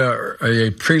watched a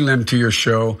prelim to your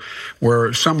show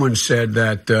where someone said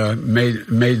that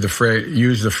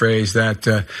used the phrase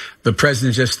that the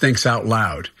president just thinks out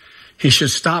loud. He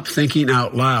should stop thinking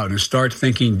out loud and start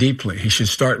thinking deeply. He should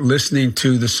start listening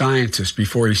to the scientists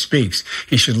before he speaks.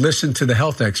 He should listen to the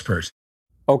health experts.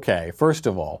 Okay, first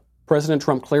of all, President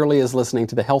Trump clearly is listening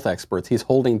to the health experts. He's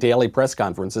holding daily press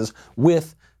conferences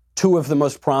with two of the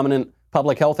most prominent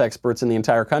public health experts in the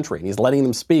entire country. And he's letting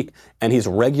them speak, and he's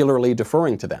regularly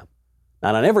deferring to them.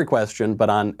 Not on every question,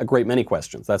 but on a great many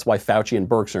questions. That's why Fauci and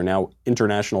Birx are now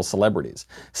international celebrities.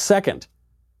 Second,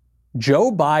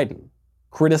 Joe Biden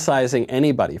criticizing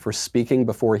anybody for speaking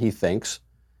before he thinks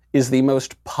is the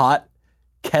most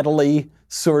pot-kettle-y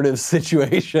sort of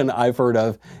situation I've heard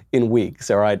of in weeks.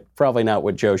 All right, probably not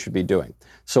what Joe should be doing.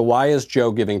 So why is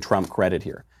Joe giving Trump credit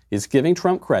here? He's giving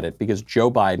Trump credit because Joe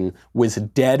Biden was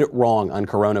dead wrong on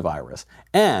coronavirus.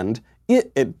 And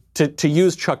To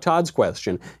use Chuck Todd's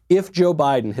question, if Joe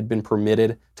Biden had been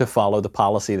permitted to follow the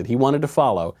policy that he wanted to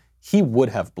follow, he would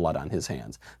have blood on his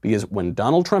hands. Because when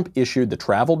Donald Trump issued the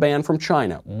travel ban from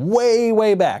China way,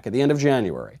 way back at the end of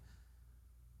January,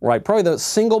 right, probably the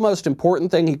single most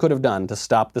important thing he could have done to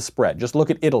stop the spread. Just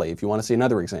look at Italy if you want to see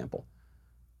another example.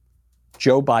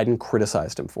 Joe Biden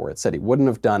criticized him for it, said he wouldn't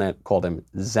have done it, called him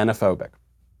xenophobic.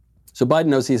 So Biden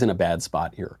knows he's in a bad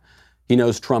spot here. He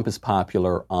knows Trump is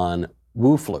popular on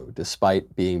Wu flu,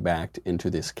 despite being backed into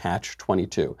this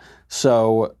Catch-22.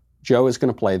 So Joe is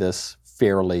going to play this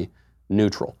fairly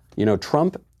neutral. You know,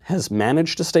 Trump has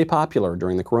managed to stay popular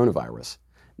during the coronavirus,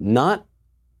 not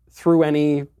through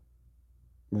any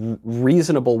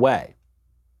reasonable way.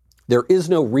 There is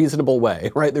no reasonable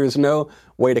way, right? There is no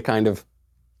way to kind of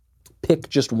pick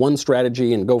just one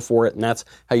strategy and go for it, and that's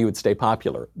how you would stay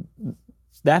popular.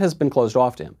 That has been closed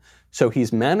off to him. So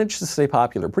he's managed to stay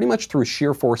popular pretty much through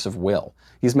sheer force of will.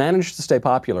 He's managed to stay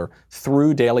popular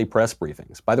through daily press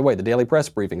briefings. By the way, the daily press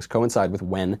briefings coincide with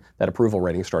when that approval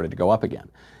rating started to go up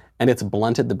again. And it's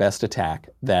blunted the best attack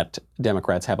that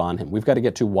Democrats have on him. We've got to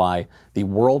get to why the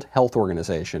World Health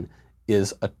Organization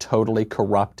is a totally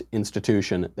corrupt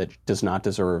institution that does not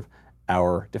deserve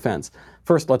our defense.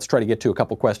 First, let's try to get to a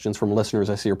couple questions from listeners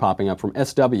I see are popping up from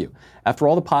SW. After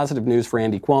all the positive news for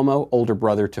Andy Cuomo, older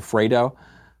brother to Fredo,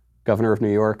 governor of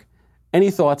New York,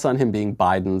 any thoughts on him being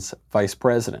Biden's vice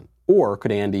president? Or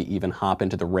could Andy even hop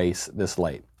into the race this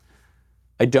late?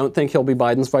 I don't think he'll be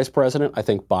Biden's vice president. I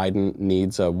think Biden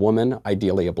needs a woman,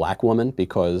 ideally a black woman,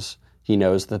 because he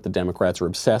knows that the Democrats are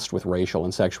obsessed with racial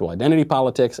and sexual identity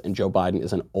politics, and Joe Biden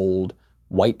is an old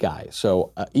white guy.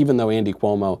 So even though Andy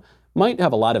Cuomo might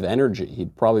have a lot of energy,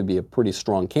 he'd probably be a pretty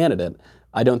strong candidate,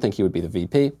 I don't think he would be the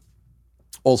VP.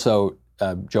 Also,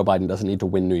 Joe Biden doesn't need to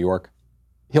win New York.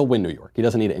 He'll win New York. He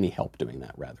doesn't need any help doing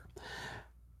that, rather.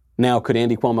 Now, could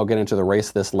Andy Cuomo get into the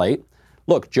race this late?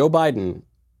 Look, Joe Biden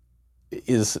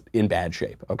is in bad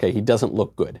shape, okay? He doesn't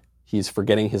look good. He's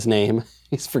forgetting his name.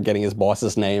 He's forgetting his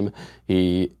boss's name.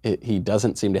 He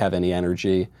doesn't seem to have any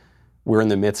energy. We're in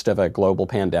the midst of a global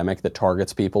pandemic that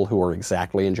targets people who are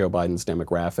exactly in Joe Biden's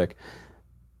demographic.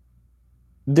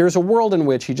 There's a world in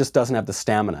which he just doesn't have the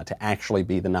stamina to actually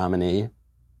be the nominee.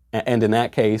 And in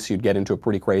that case, you'd get into a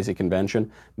pretty crazy convention.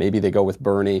 Maybe they go with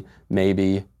Bernie.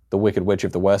 Maybe the Wicked Witch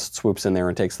of the West swoops in there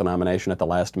and takes the nomination at the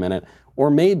last minute. Or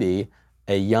maybe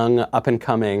a young,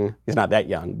 up-and-coming, he's not that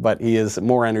young, but he is a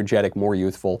more energetic, more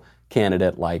youthful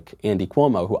candidate like Andy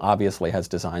Cuomo, who obviously has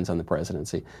designs on the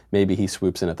presidency. Maybe he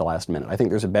swoops in at the last minute. I think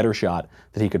there's a better shot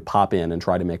that he could pop in and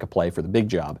try to make a play for the big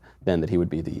job than that he would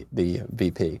be the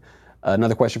VP.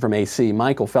 Another question from AC.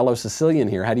 Michael, fellow Sicilian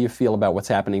here, how do you feel about what's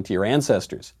happening to your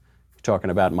ancestors? You're talking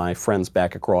about my friends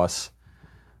back across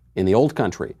in the old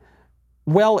country.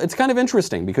 Well, it's kind of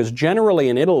interesting because generally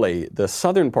in Italy, the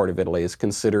southern part of Italy is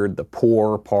considered the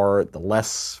poor part, the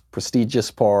less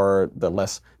prestigious part, the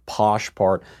less posh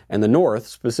part, and the north,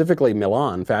 specifically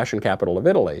Milan, fashion capital of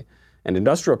Italy and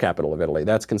industrial capital of Italy,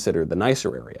 that's considered the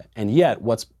nicer area. And yet,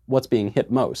 what's being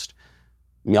hit most?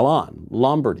 Milan,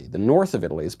 Lombardy, the north of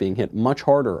Italy is being hit much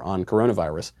harder on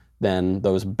coronavirus than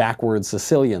those backward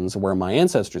Sicilians where my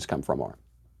ancestors come from are.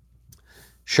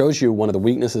 Shows you one of the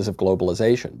weaknesses of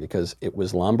globalization, because it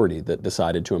was Lombardy that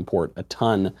decided to import a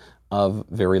ton of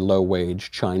very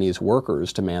low-wage Chinese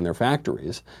workers to man their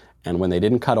factories. And when they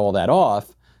didn't cut all that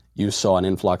off, you saw an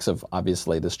influx of,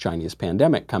 obviously, this Chinese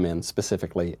pandemic come in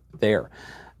specifically there.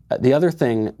 The other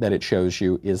thing that it shows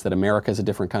you is that America is a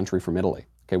different country from Italy.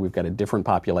 Okay, we've got a different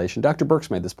population. Dr. Birx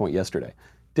made this point yesterday.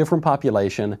 Different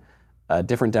population,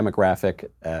 different demographic.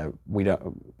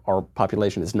 Our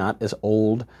population is not as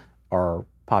old. Our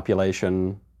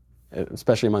population,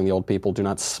 especially among the old people, do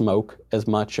not smoke as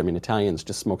much. I mean, Italians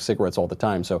just smoke cigarettes all the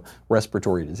time, so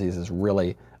respiratory diseases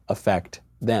really affect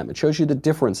them. It shows you the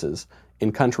differences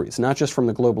in countries, not just from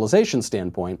the globalization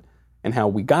standpoint and how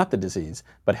we got the disease,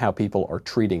 but how people are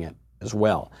treating it as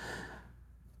well.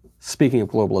 Speaking of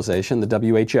globalization, the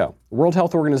WHO, World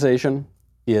Health Organization,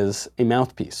 is a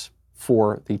mouthpiece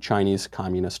for the Chinese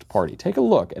Communist Party. Take a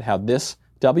look at how this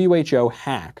WHO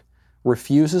hack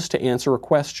refuses to answer a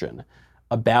question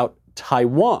about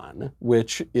Taiwan,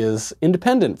 which is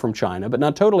independent from China, but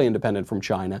not totally independent from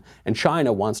China, and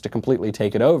China wants to completely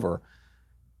take it over.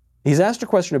 He's asked a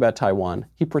question about Taiwan.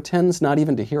 He pretends not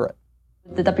even to hear it.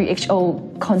 The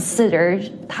WHO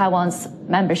considered Taiwan's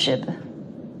membership.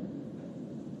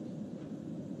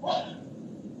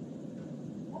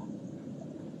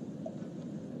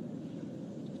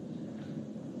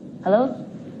 Hello?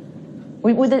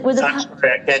 I'm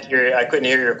sorry, I can't hear. I couldn't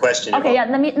hear your question. Okay, yeah.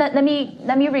 Let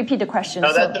me repeat the question.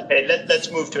 No, that's okay.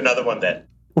 Let's move to another one then.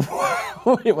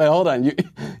 Wait, hold on.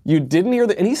 You didn't hear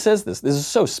that? And he says this. This is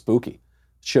so spooky.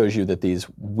 It shows you that these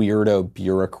weirdo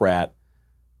bureaucrat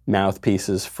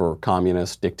mouthpieces for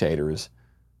communist dictators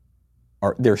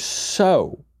they're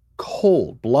so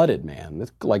cold-blooded, man.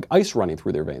 It's like ice running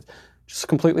through their veins. Just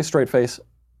completely straight face.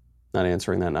 Not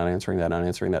answering that, not answering that, not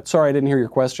answering that. Sorry, I didn't hear your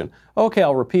question. Okay,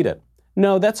 I'll repeat it.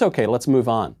 No, that's okay. Let's move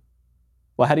on.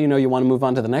 Well, how do you know you want to move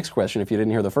on to the next question if you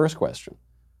didn't hear the first question?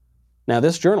 Now,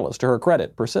 this journalist, to her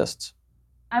credit, persists.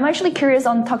 I'm actually curious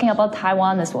on talking about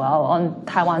Taiwan as well, on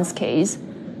Taiwan's case.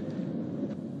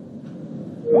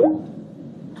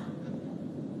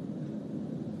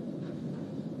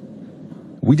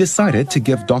 We decided to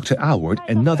give Dr. Alward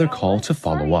another call to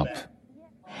follow up.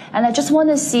 And I just want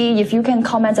to see if you can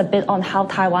comment a bit on how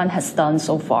Taiwan has done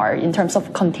so far in terms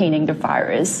of containing the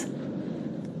virus.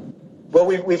 Well,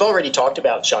 we've already talked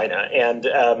about China, and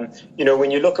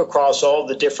when you look across all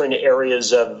the different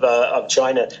areas of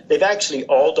China, they've actually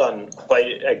all done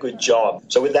quite a good job.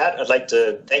 So with that, I'd like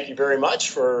to thank you very much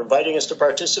for inviting us to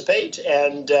participate,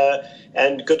 and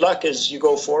good luck as you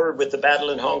go forward with the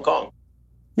battle in Hong Kong.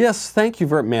 Yes, thank you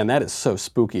very much. Man, that is so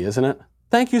spooky, isn't it?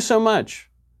 Thank you so much.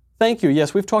 Thank you.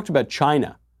 Yes, we've talked about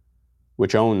China,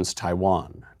 which owns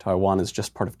Taiwan. Taiwan is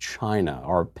just part of China,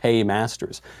 our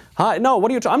paymasters. Hi, no, what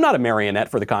are you I'm not a marionette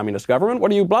for the communist government. What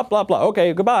are you, blah, blah, blah.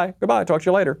 Okay, goodbye, talk to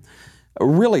you later.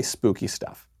 Really spooky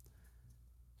stuff.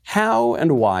 How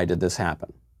and why did this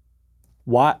happen?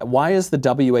 Why is the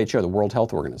WHO, the World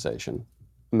Health Organization,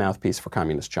 a mouthpiece for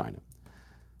communist China?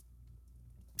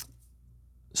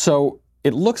 So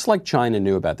it looks like China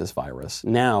knew about this virus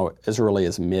now as early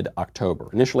as mid-October.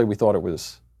 Initially, we thought it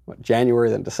was January,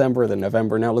 then December, then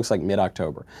November. Now it looks like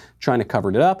mid-October. China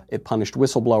covered it up. It punished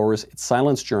whistleblowers. It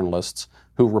silenced journalists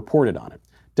who reported on it.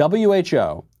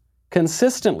 WHO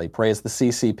consistently praised the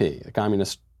CCP, the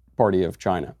Communist Party of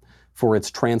China, for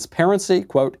its transparency,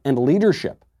 quote, and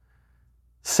leadership,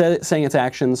 saying its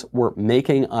actions were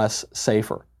making us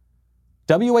safer.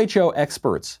 WHO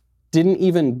experts didn't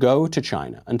even go to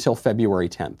China until February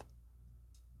 10th.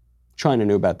 China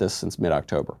knew about this since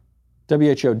mid-October.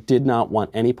 WHO did not want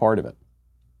any part of it.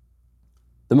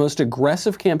 The most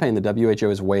aggressive campaign the WHO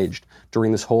has waged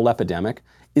during this whole epidemic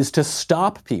is to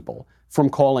stop people from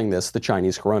calling this the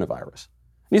Chinese coronavirus.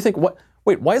 And you think,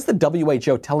 why is the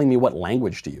WHO telling me what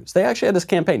language to use? They actually had this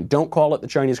campaign, don't call it the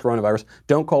Chinese coronavirus,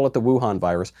 don't call it the Wuhan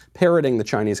virus, parroting the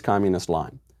Chinese communist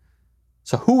line.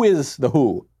 So who is the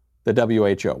who? The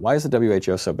WHO. Why is the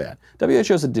WHO so bad?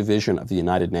 WHO is a division of the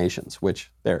United Nations,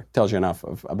 which there tells you enough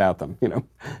about them,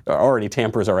 already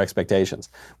tampers our expectations.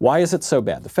 Why is it so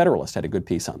bad? The Federalist had a good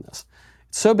piece on this.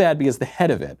 It's so bad because the head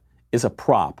of it is a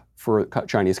prop for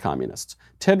Chinese communists.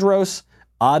 Tedros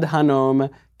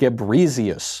Adhanom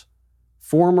Ghebreyesus.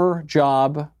 Former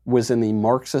job was in the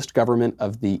Marxist government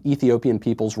of the Ethiopian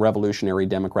People's Revolutionary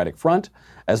Democratic Front.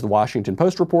 As the Washington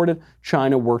Post reported,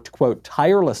 China worked, quote,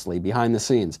 tirelessly behind the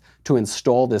scenes to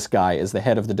install this guy as the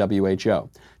head of the WHO.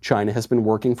 China has been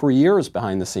working for years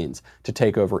behind the scenes to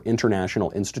take over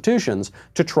international institutions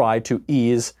to try to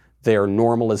ease their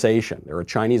normalization. They're a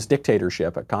Chinese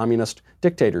dictatorship, a communist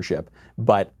dictatorship,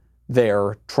 but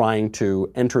they're trying to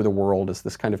enter the world as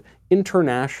this kind of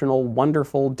international,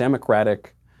 wonderful,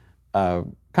 democratic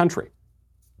country.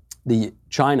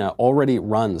 China already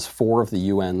runs 4 of the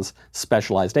UN's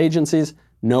specialized agencies.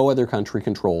 No other country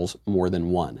controls more than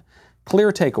 1.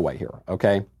 Clear takeaway here,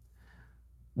 okay?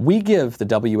 We give the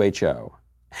WHO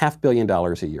 $500 million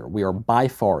a year. We are by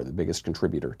far the biggest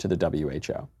contributor to the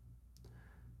WHO.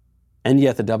 And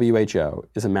yet the WHO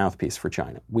is a mouthpiece for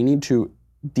China. We need to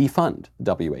defund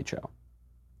the WHO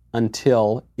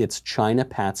until its China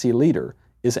patsy leader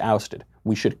is ousted.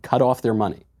 We should cut off their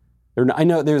money. I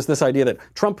know there's this idea that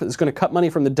Trump is going to cut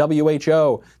money from the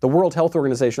WHO, the World Health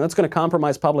Organization. That's going to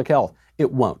compromise public health.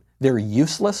 It won't. They're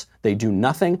useless. They do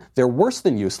nothing. They're worse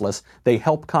than useless. They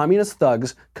help communist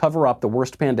thugs cover up the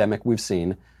worst pandemic we've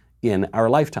seen in our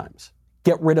lifetimes.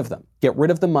 Get rid of them. Get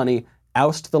rid of the money.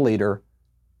 Oust the leader.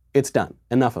 It's done.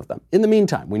 Enough of them. In the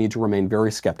meantime, we need to remain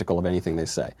very skeptical of anything they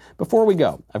say. Before we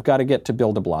go, I've got to get to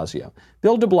Bill de Blasio.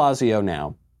 Bill de Blasio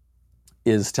now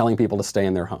is telling people to stay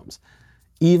in their homes,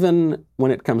 even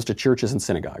when it comes to churches and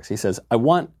synagogues. He says, I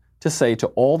want to say to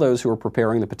all those who are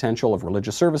preparing the potential of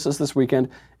religious services this weekend,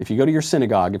 if you go to your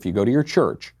synagogue, if you go to your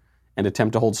church and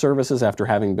attempt to hold services after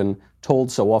having been told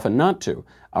so often not to,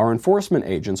 our enforcement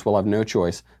agents will have no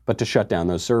choice but to shut down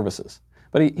those services.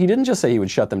 But he didn't just say he would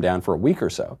shut them down for a week or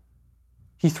so.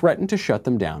 He threatened to shut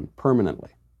them down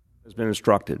permanently. Has been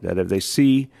instructed that if they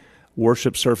see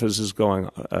worship services going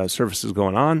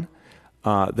on,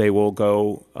 they will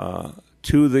go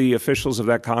to the officials of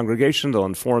that congregation. They'll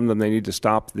inform them they need to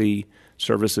stop the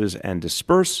services and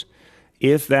disperse.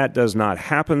 If that does not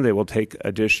happen, they will take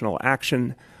additional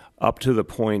action up to the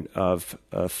point of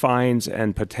fines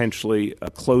and potentially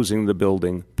closing the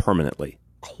building permanently.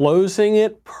 Closing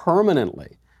it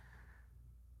permanently.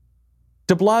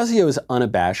 De Blasio is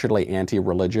unabashedly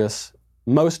anti-religious.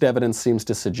 Most evidence seems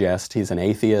to suggest he's an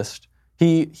atheist.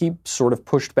 He sort of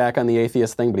pushed back on the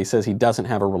atheist thing, but he says he doesn't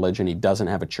have a religion, he doesn't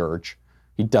have a church,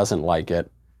 he doesn't like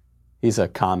it. He's a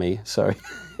commie, so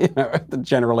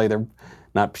generally they're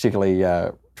not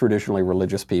particularly traditionally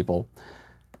religious people.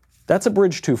 That's a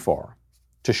bridge too far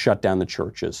to shut down the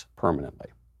churches permanently.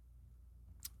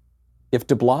 If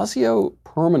de Blasio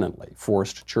permanently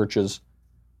forced churches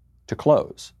to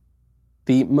close,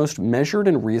 the most measured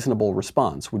and reasonable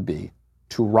response would be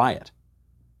to riot.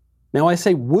 Now, I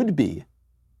say would be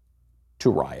to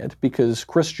riot because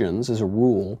Christians, as a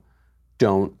rule,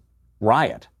 don't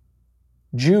riot.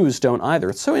 Jews don't either.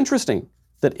 It's so interesting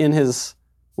that in his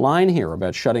line here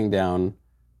about shutting down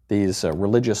these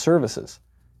religious services,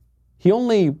 he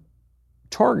only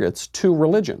targets two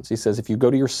religions. He says if you go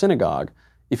to your synagogue,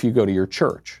 if you go to your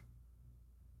church.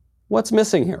 What's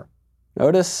missing here?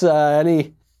 Notice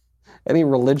any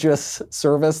religious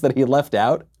service that he left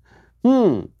out?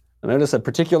 Notice a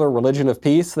particular religion of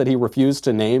peace that he refused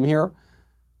to name here,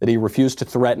 that he refused to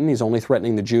threaten. He's only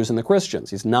threatening the Jews and the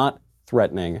Christians. He's not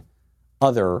threatening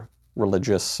other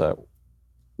religious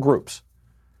groups.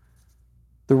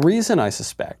 The reason, I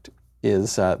suspect,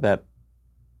 is that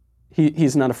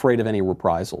he's not afraid of any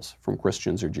reprisals from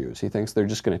Christians or Jews. He thinks they're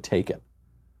just going to take it.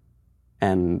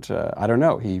 And I don't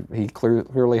know, he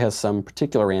clearly has some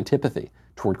particular antipathy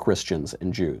toward Christians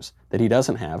and Jews that he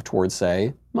doesn't have towards,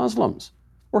 say, Muslims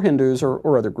or Hindus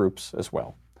or other groups as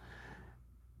well.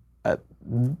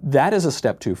 That is a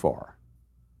step too far.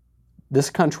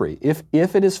 This country, if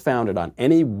it is founded on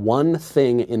any one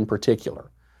thing in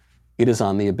particular, it is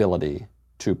on the ability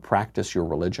to practice your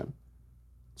religion.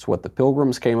 It's what the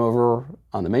Pilgrims came over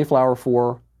on the Mayflower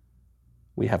for.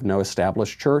 We have no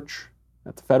established church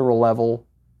at the federal level.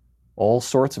 All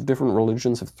sorts of different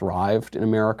religions have thrived in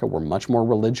America. We're much more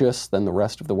religious than the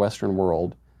rest of the Western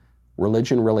world.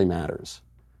 Religion really matters.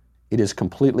 It is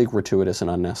completely gratuitous and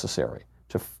unnecessary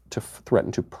to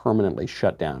threaten to permanently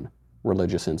shut down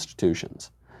religious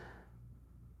institutions.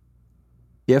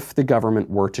 If the government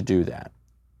were to do that,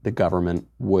 the government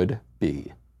would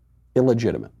be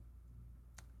illegitimate.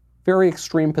 Very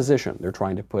extreme position they're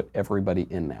trying to put everybody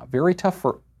in now. Very tough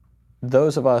for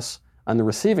those of us on the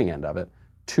receiving end of it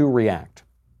to react.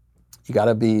 You got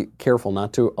to be careful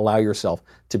not to allow yourself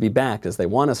to be backed, as they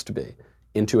want us to be,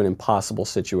 into an impossible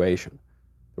situation.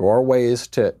 There are ways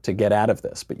to get out of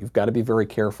this, but you've got to be very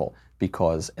careful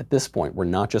because at this point, we're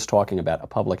not just talking about a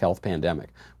public health pandemic.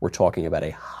 We're talking about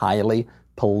a highly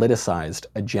politicized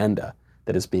agenda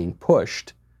that is being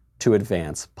pushed to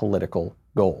advance political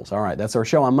goals. All right, that's our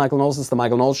show. I'm Michael Knowles. This is The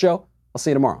Michael Knowles Show. I'll see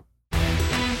you tomorrow.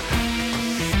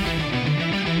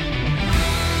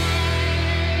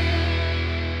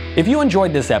 If you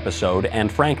enjoyed this episode,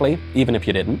 and frankly, even if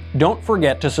you didn't, don't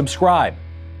forget to subscribe.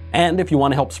 And if you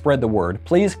want to help spread the word,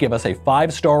 please give us a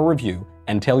 5-star review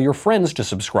and tell your friends to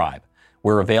subscribe.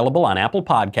 We're available on Apple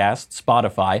Podcasts,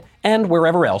 Spotify, and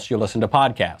wherever else you listen to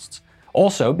podcasts.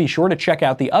 Also, be sure to check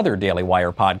out the other Daily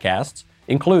Wire podcasts,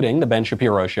 including The Ben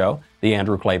Shapiro Show, The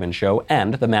Andrew Klavan Show,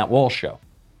 and The Matt Walsh Show.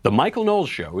 The Michael Knowles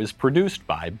Show is produced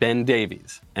by Ben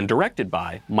Davies and directed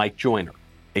by Mike Joyner.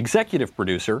 Executive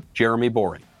producer, Jeremy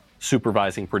Boring.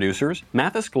 Supervising producers,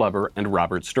 Mathis Glover and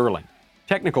Robert Sterling.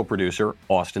 Technical producer,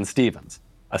 Austin Stevens.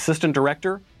 Assistant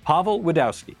director, Pavel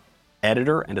Wadowski.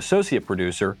 Editor and associate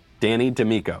producer, Danny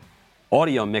D'Amico.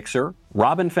 Audio mixer,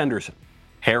 Robin Fenderson.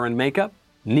 Hair and makeup,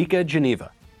 Nika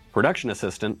Geneva. Production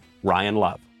assistant, Ryan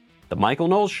Love. The Michael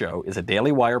Knowles Show is a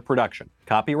Daily Wire production.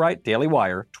 Copyright Daily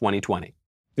Wire 2020.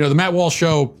 You know, the Matt Walsh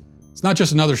Show, it's not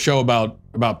just another show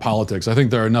about politics. I think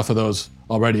there are enough of those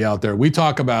already out there. We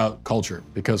talk about culture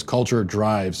because culture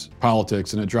drives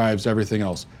politics and it drives everything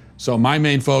else. So my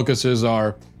main focuses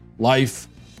are life,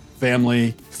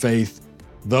 family, faith.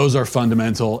 Those are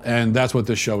fundamental, and that's what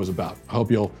this show is about. I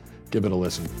hope you'll give it a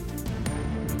listen.